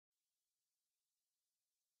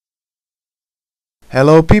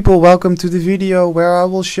Hello people, welcome to the video where I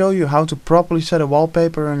will show you how to properly set a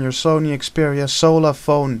wallpaper on your Sony Xperia Sola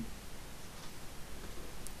phone.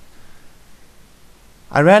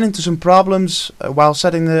 I ran into some problems while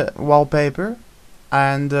setting the wallpaper,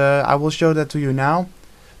 and I will show that to you now.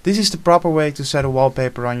 This is the proper way to set a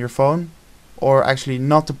wallpaper on your phone, or actually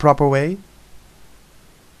not the proper way.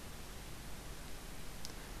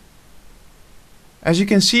 As you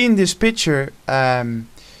can see in this picture,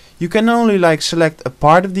 you can only select a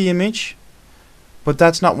part of the image, but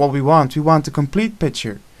that's not what we want. We want the complete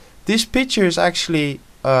picture. This picture is actually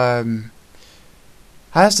has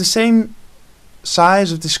the same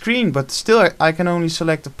size of the screen, but still I can only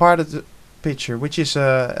select a part of the picture, which is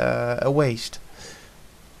a waste.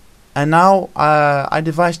 And now I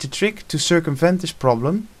devised a trick to circumvent this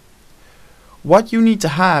problem. What you need to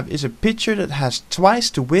have is a picture that has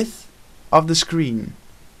twice the width of the screen,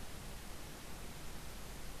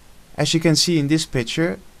 as you can see in this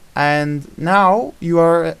picture, and now you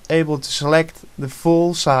are able to select the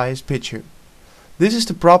full size picture. This is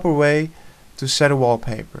the proper way to set a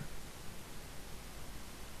wallpaper.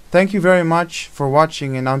 Thank you very much for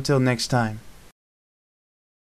watching, and until next time.